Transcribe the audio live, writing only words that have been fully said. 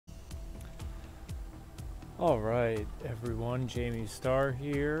Alright everyone, JAMIESTARR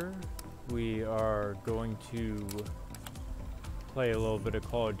here. We are going to play a little bit of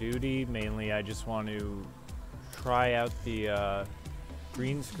Call of Duty. Mainly I just want to try out the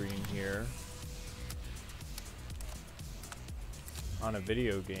green screen here on a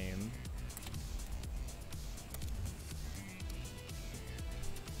video game.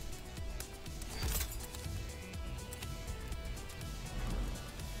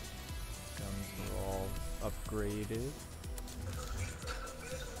 Upgraded.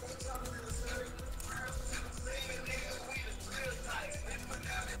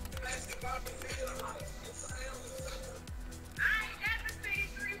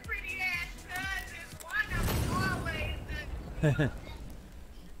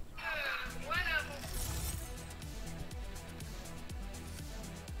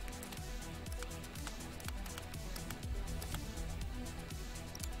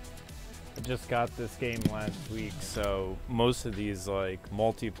 Just got this game last week, so most of these like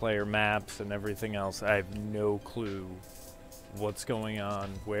multiplayer maps and everything else, I have no clue what's going on,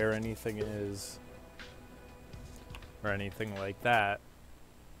 where anything is, or anything like that.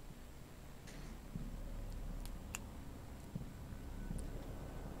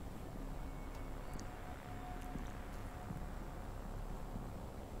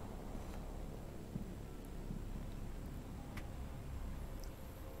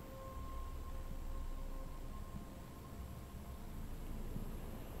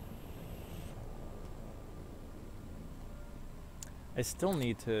 I still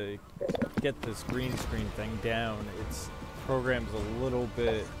need to get this green screen thing down. Its program's a little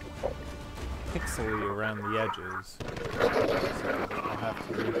bit pixely around the edges, so I'll have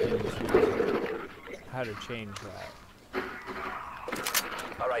to look into how to change that.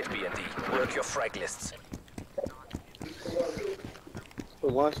 Alright, B&D, work your frag lists.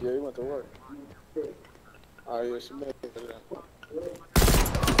 Once, yeah, you went to work. Oh, yeah, she made it.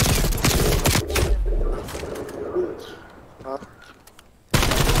 Huh?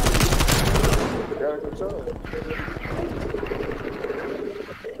 Got a control.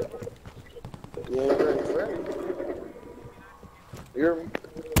 You ain't ready for it. You hear me?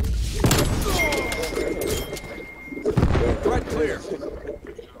 Right clear.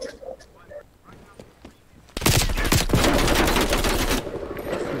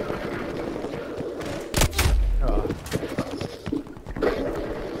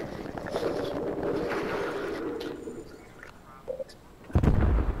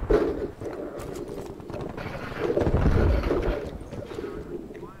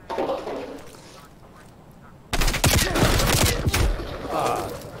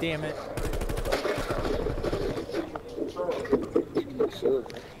 Damn it. Sure.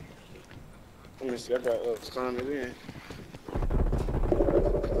 Let me see, I got signed it in.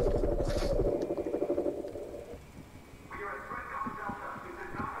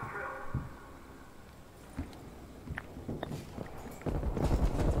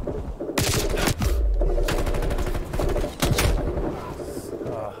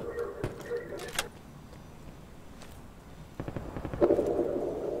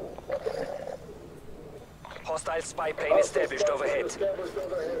 Hostile spy plane established overhead.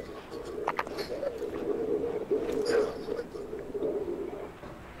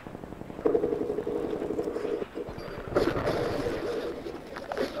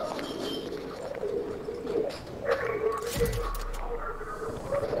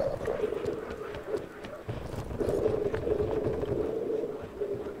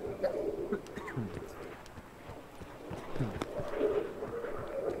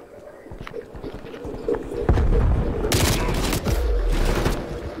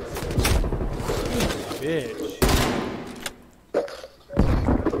 Bitch.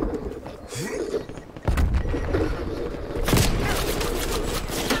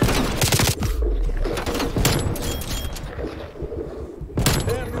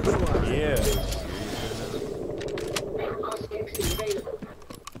 Yeah.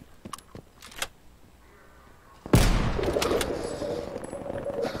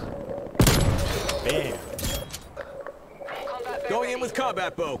 Bam. Going in with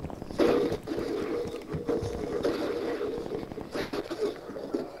combat bow.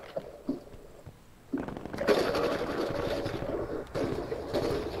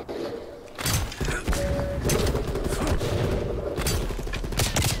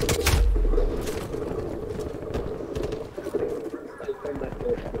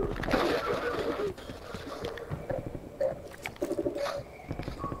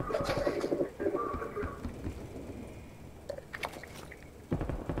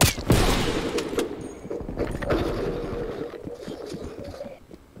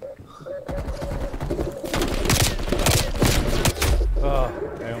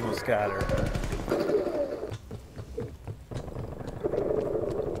 I almost got her.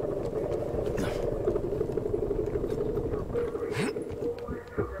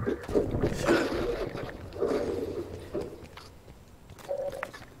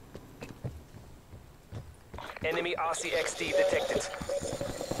 Enemy RCXD detected.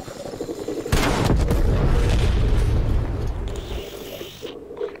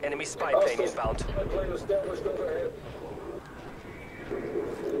 Enemy spy plane inbound.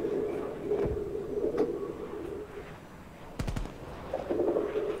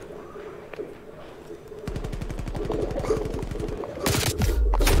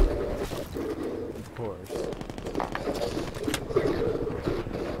 Of course.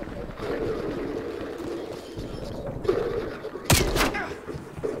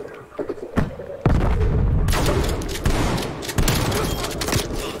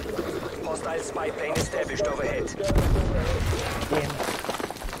 Hostile spy plane established overhead.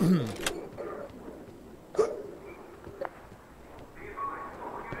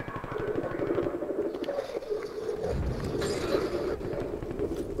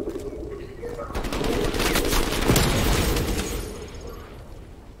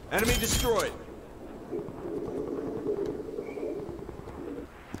 Enemy destroyed.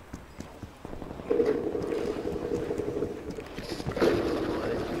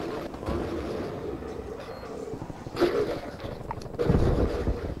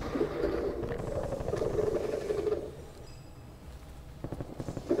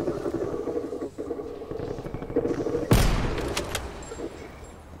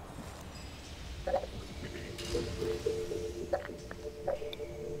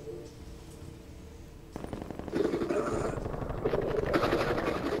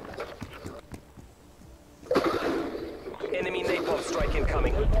 Enemy napalm strike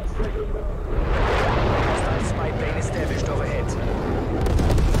incoming. Hostile spy plane established overhead.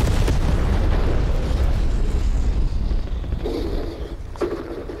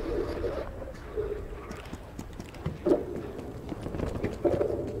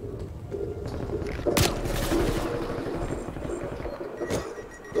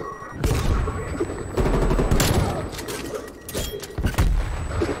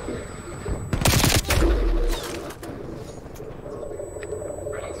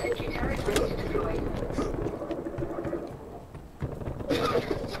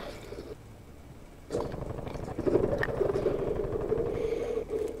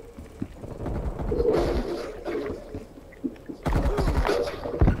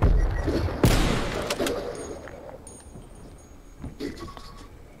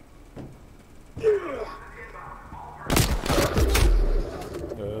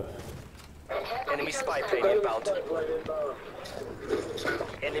 Enemy spy plane inbound.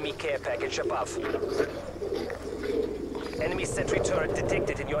 Enemy care package above. Enemy sentry turret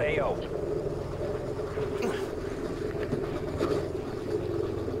detected in your AO.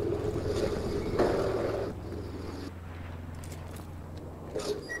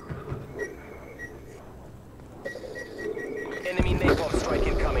 Enemy napalm strike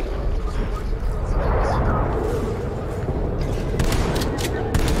incoming.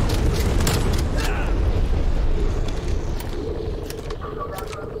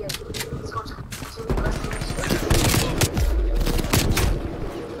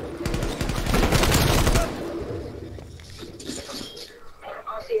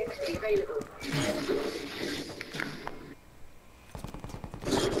 RCXD available.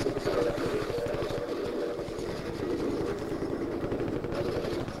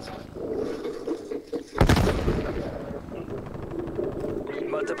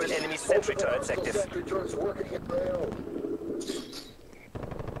 Multiple enemy sentry turrets active.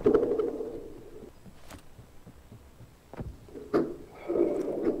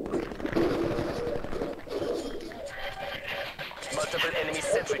 Multiple enemy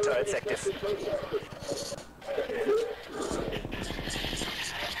sentry turrets active.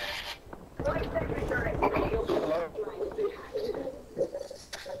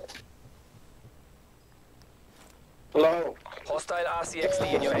 Hello? Hostile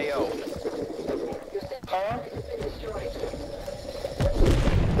RCXD in your AO. Huh?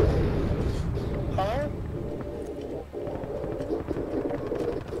 Huh?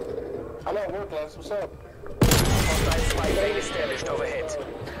 I'm at work, Les. What's up? Hostile spy plane established overhead.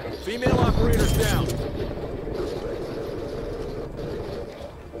 Female operators down.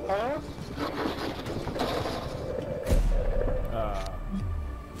 Huh?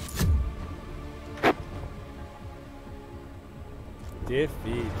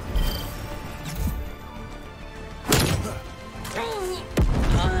 Defeat.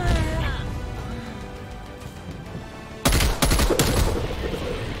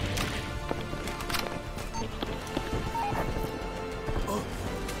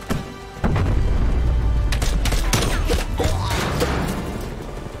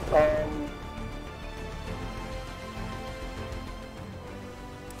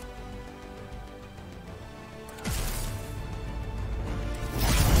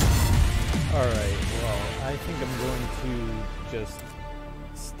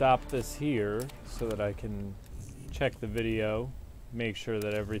 stop this here so that I can check the video, make sure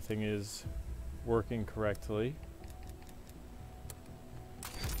that everything is working correctly.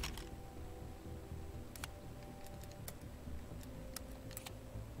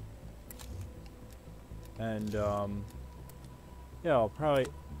 And yeah, I'll probably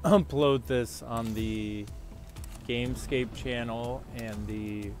upload this on the GameScape channel and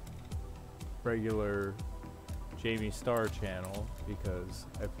the regular Jamie Starr channel, because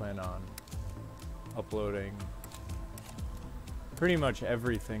I plan on uploading pretty much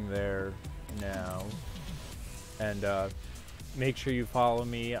everything there now. And make sure you follow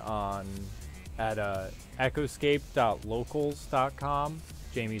me on at echoscape.locals.com,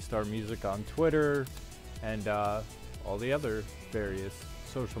 JAMIESTARRMUSIC on Twitter, and all the other various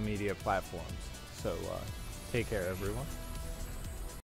social media platforms. So take care, everyone.